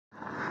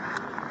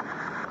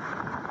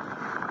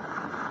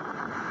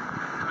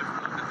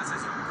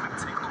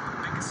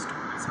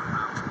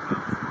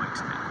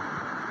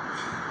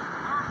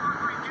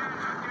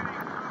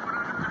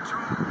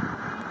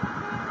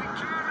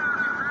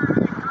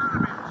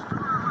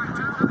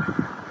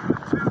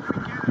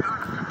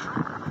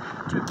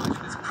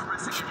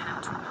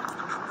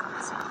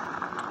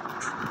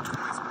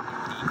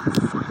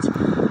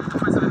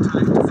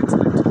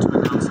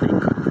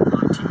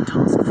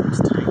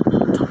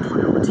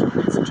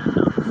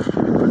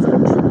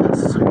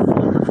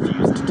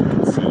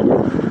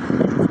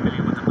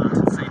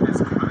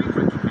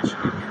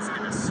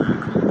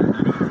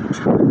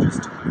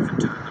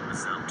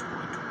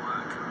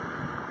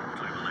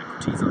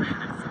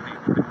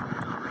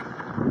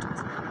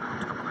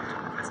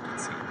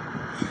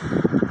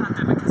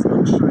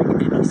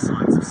any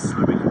signs of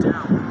slowing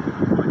down.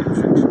 Worldwide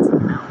infections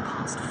have now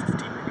passed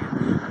 50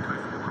 million and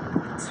over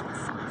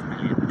 1.25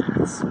 million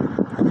deaths.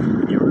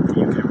 In Europe,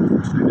 the UK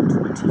reported over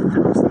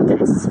 20,000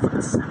 cases for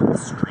the 7th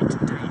straight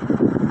day.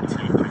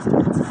 Italy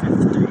posted its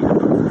 5th day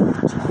above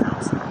the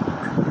 30,000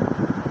 mark.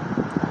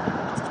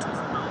 Hospitals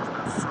in Belgium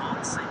and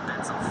France say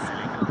beds are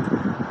filling up.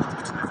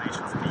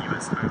 Hospitalizations in the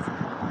US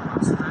overall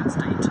rose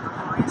Thursday to the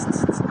highest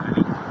since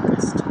early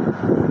August.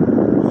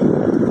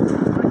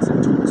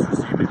 Brexit talks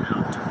resume in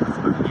London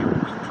with only a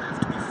week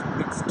left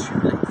before it's too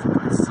late for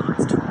both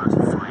sides to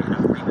ratify an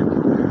agreement.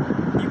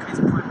 The UK's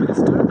Prime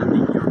Minister and the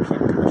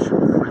European Commission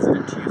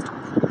President used a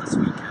call this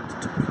weekend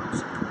to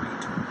close the way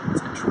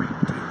towards a trade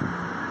deal.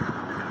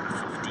 November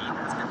 15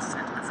 has been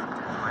set as a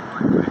deadline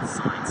by both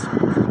sides.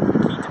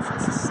 Key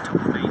differences still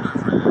remain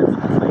over a level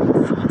playing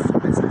field for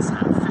business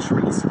and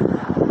fisheries.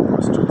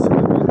 Boris Johnson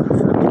will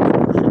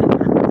confirm pushing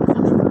ahead with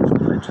controversial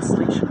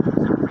legislation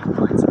that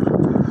rewrites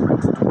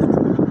Brexit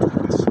withdrawal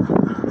talks.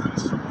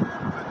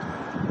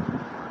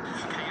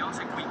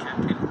 Chaotic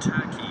weekend in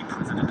Turkey.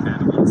 President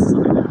Erdogan's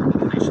son-in-law,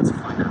 the nation's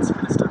finance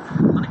minister,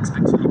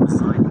 unexpectedly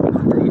resigned on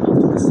the day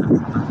after the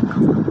central bank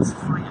governor was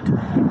fired.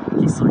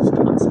 He cited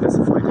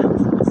unspecified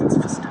health reasons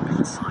for stepping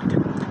aside.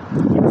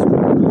 He was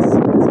widely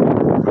seen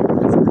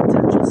as a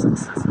potential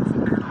successor for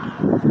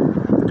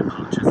Erdogan. The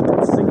departures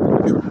could signal a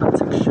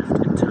dramatic shift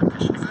in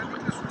Turkish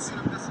economic policy. In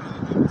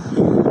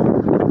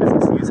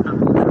business news,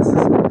 Apple has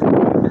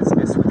suspended new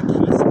business with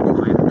key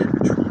supplier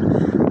Pegatron.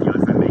 The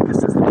iPhone maker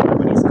says the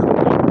Taiwanese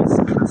company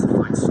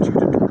misclassified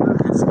student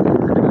workers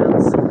and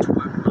allowed some to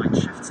work night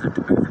shifts and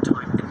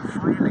overtime in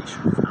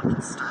violation of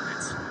Apple's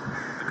standards.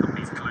 The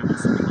company's global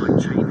supply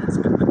chain has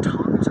been the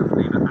target of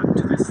labor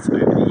activists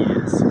over the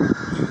years.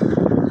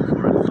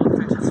 Warren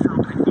Buffett has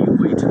found a new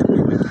way to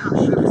deploy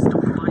cash for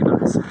stock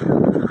buybacks.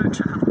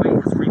 Berkshire Hathaway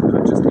has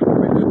repurchased a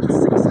record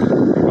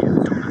 $16 billion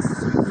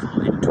so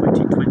far in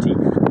 2020,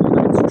 more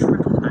than its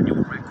triple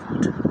annual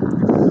record. The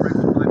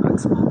record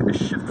buybacks mark a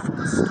shift from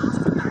the start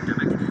of the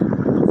pandemic,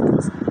 when Buffett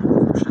was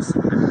more cautious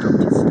and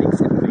dumped his stakes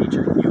in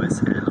major US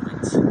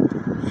airlines.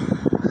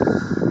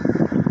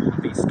 All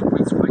of these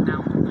stories right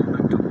now on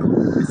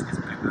Bloomberg.com. This is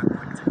Bloomberg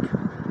Quick Take.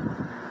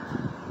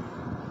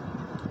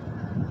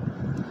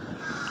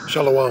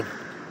 Shalom.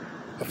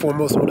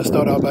 Foremost, I want to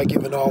start out by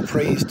giving all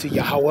praise to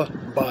Yahweh,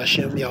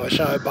 Ba'ashem,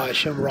 Yahushai,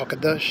 Ba'ashem,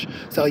 Rakadash.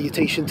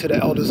 Salutation to the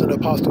elders and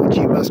apostles of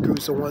GMS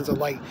groups, the ones that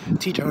like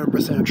teach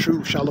 100%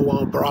 true.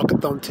 Shalom,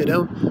 Barakatham to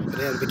them. For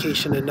the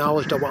edification and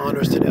knowledge, double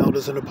honors to the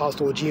elders and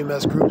apostles of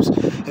GMS groups,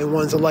 and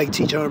ones that like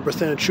teach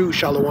 100% true.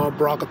 Shalom,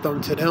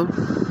 Barakatham to them.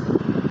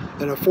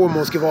 And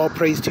foremost, give all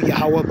praise to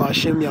Yahweh,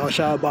 Ba'ashem,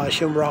 Yahushai,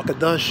 Ba'ashem,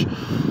 Rakadash.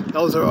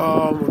 That was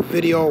a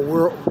video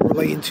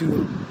relating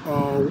to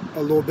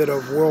a little bit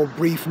of world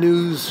brief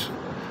news.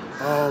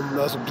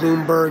 That's a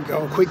Bloomberg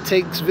quick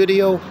takes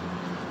video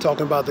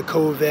talking about the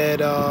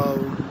COVID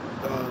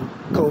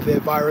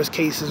virus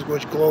cases,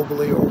 which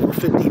globally are over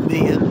 50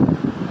 million.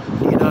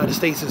 In the United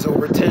States is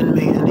over 10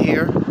 million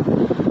here,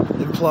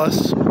 and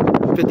plus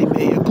 50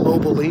 million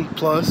globally,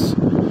 plus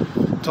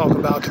talking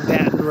about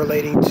combating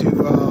relating to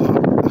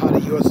how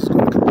the U.S. is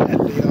going to combat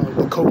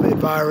the COVID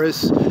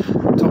virus,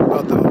 talking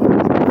about the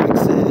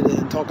Brexit,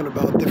 and talking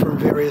about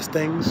different various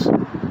things.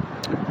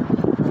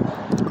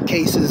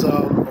 Cases,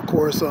 of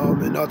course,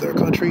 in other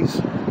countries.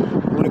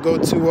 I'm going to go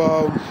to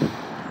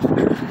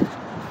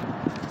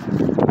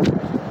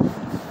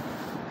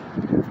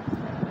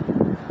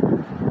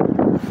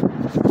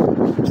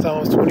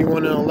Psalms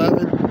 21 and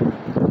 11.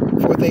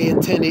 For they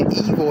intended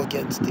evil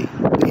against thee.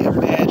 They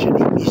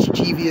imagined a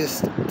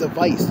mischievous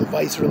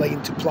device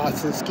relating to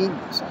plots and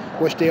schemes,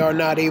 which they are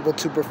not able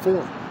to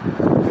perform.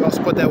 You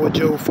also put that with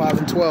Job 5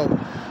 and 12.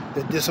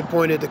 That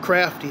disappointed the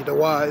crafty, the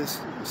wise,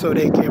 so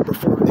they can't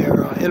perform their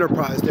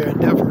enterprise, their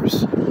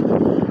endeavors.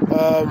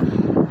 A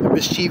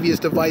mischievous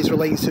device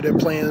relates to their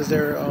plans,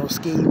 their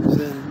schemes,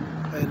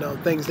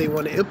 and things they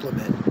want to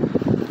implement.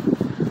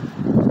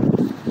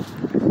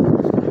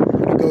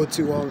 I'm going to go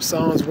to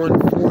Psalms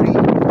 140.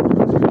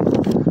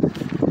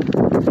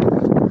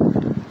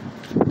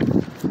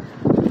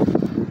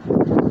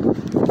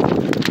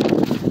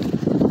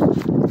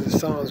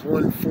 Psalms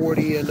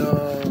 140 and 2.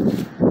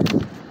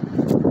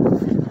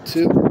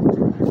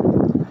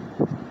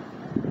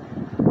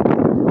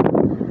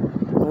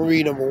 I'll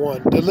read number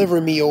 1.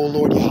 Deliver me, O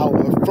Lord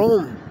Yahweh,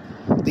 from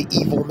the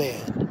evil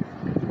man.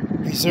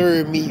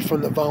 Preserve me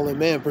from the violent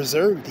man.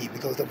 Preserve thee,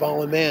 because the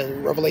violent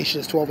man,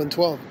 Revelations 12 and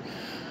 12.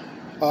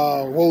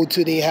 Woe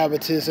to the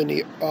inhabitants and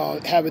the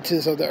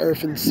inhabitants of the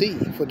earth and sea,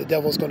 for the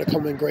devil's going to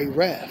come in great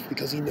wrath,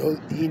 because he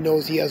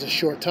knows he has a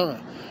short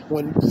time.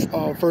 When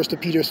 1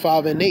 Peter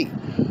 5 and 8.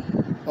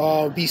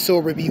 Be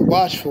sober, be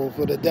watchful,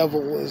 for the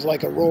devil is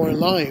like a roaring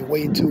lion,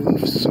 waiting to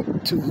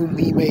whom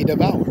he may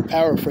devour.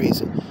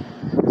 Paraphrasing.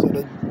 So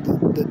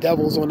the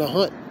devil's on the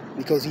hunt,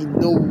 because he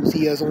knows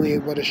he has only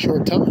but a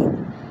short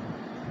time.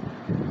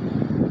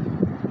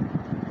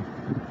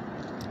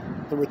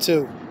 Number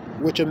 2,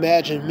 which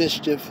imagine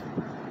mischief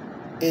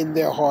in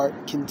their heart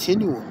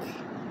continually.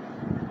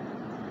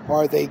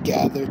 Are they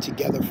gathered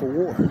together for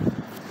war?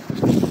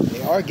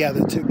 They are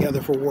gathered together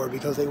for war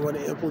because they want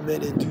to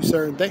implement and do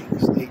certain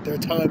things. Their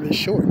time is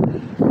short.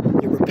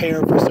 They're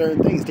preparing for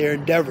certain things. Their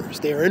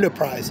endeavors, their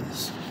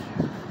enterprises.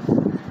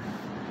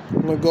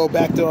 I'm going to go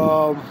back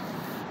to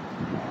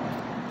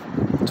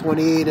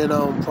 28 in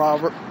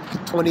Proverbs,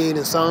 28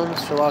 in Psalms,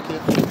 Shalakia.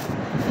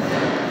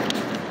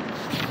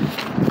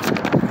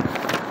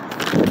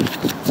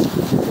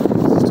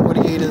 This is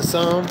 28 in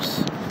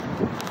Psalms.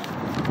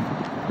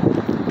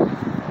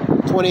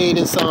 28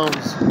 in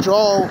Psalms.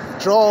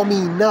 Draw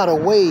me not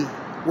away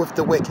with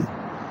the wicked,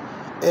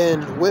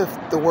 and with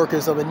the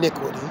workers of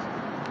iniquity,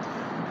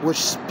 which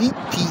speak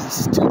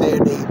peace to their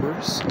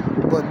neighbors,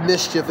 but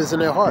mischief is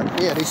in their heart.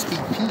 Yeah, they speak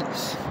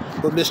peace,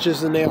 but mischief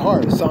is in their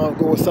heart.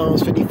 Go with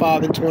Psalms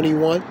 55 and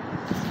 21.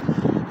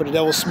 But the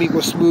devil speak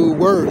with smooth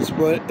words,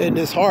 but in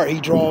his heart he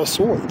draws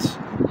swords.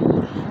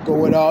 Go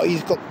with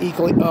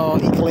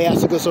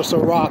Ecclesiasticus or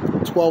Sirach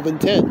 12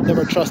 and 10.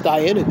 Never trust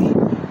thy enemy.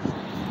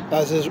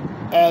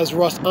 As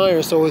rust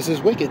iron, so is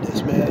his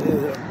wickedness, man.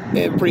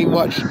 And pretty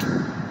much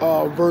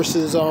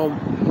verses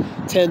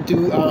 10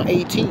 through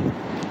 18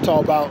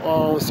 talk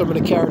about some of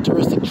the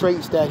characteristic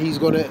traits that he's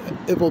going to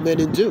implement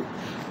and do,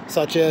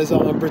 such as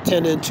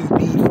pretending to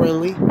be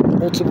friendly,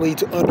 ultimately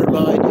to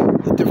undermine you,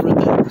 and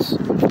different things.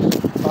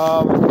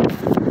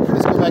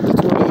 Let's go back to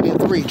 28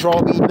 and 3.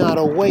 Draw me not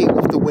away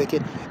with the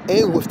wicked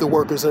and with the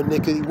workers of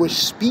iniquity, which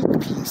speak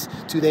peace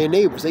to their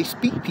neighbors. They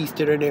speak peace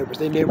to their neighbors.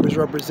 Their neighbors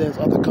represents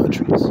other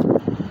countries.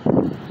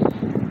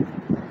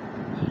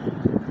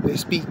 They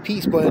speak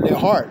peace, but in their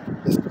heart,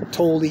 it's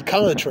totally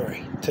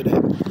contrary to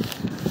that.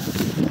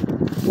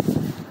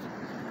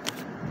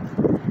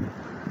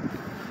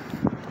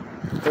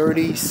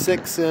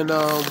 (36) and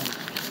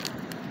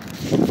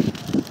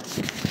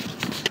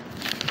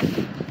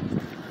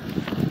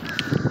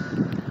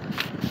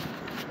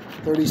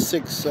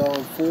 36,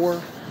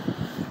 4.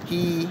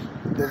 He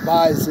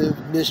deviseth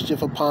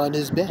mischief upon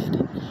his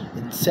bed,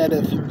 and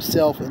setteth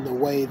himself in the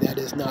way that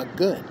is not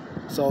good.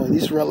 So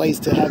this relates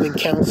to having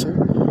counsel.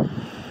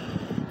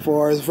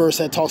 For his verse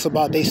that talks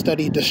about they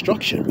study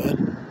destruction,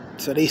 man.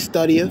 So they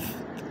study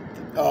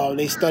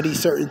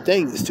certain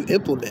things to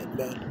implement,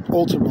 man.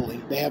 Ultimately,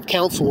 they have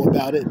counsel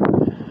about it.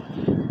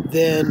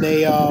 Then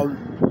they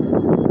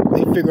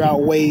figure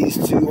out ways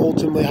to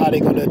ultimately how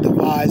they're going to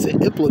devise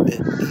and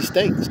implement these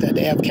things that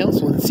they have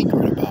counsel in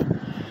secret about.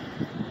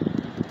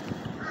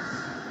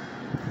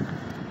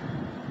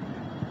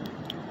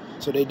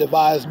 So they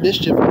devise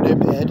mischief in their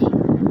bed.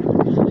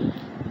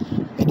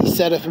 And he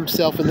setteth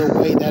himself in a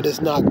way that is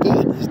not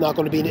good. It's not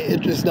going to be in the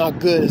interest. It's not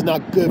good. It's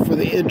not good for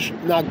the interest.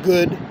 Not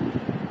good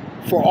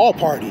for all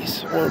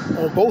parties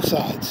on both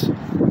sides.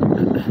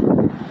 And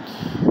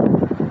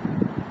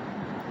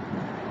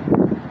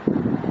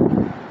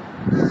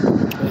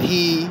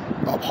he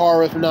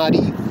abhorreth not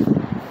evil.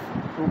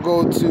 We'll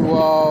go to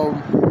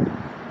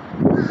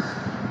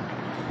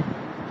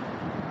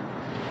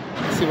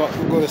let's see if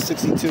we'll go to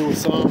 62 with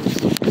Psalms.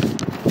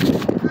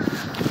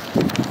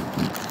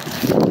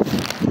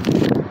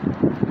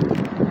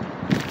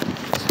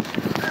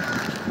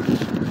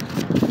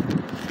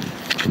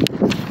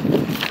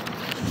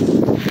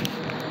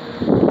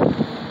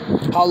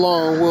 How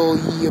long will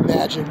ye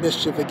imagine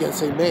mischief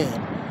against a man?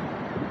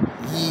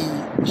 Ye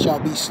shall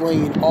be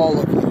slain, all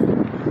of you.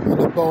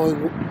 And a bowing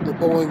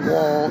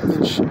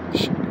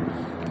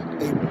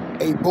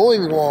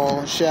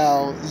wall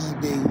shall ye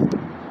be,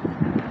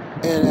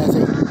 and as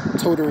a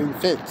tottering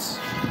fence.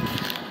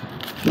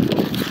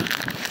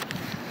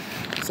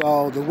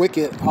 So the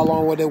wicked, how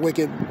long will the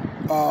wicked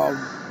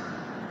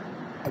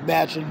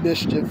imagine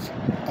mischief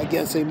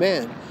against a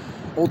man?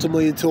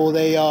 Ultimately, until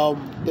they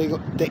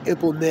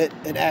implement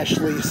and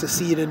actually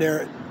succeed in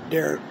their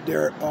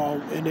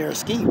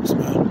schemes,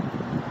 man.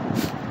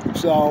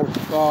 So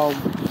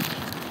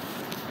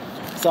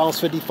Psalms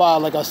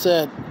 55, like I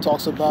said,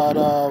 talks about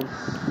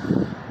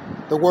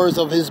the words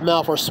of his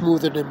mouth are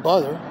smoother than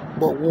butter,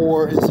 but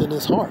war is in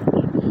his heart.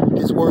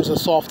 His words are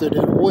softer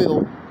than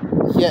oil,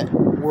 yet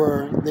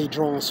were they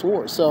drawn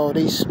swords. So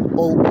they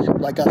spoke,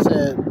 like I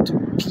said,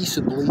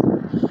 peaceably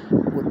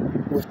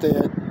with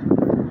their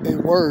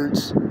in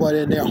words, but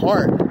in their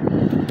heart,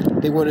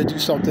 they want to do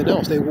something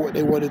else. They want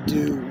to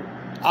do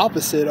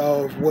opposite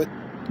of what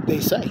they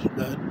say,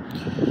 man.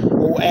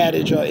 Old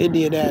adage,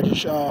 Indian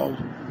adage,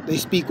 they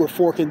speak with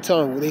fork and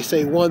tongue. They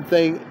say one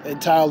thing,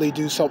 entirely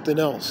do something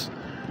else.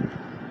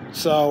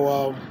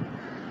 So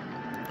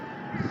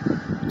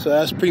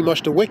that's pretty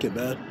much the wicked,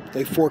 man.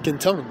 They fork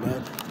and tongue,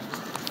 man.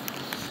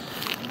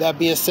 That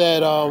being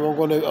said, I'm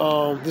going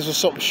to, this was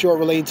something short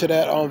relating to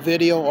that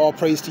video. All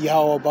praise to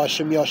Yahweh,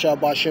 Ba'ashem Yahshua,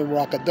 Ba'ashem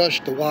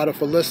Rakadash, the water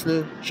for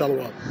listening.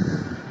 Shalom.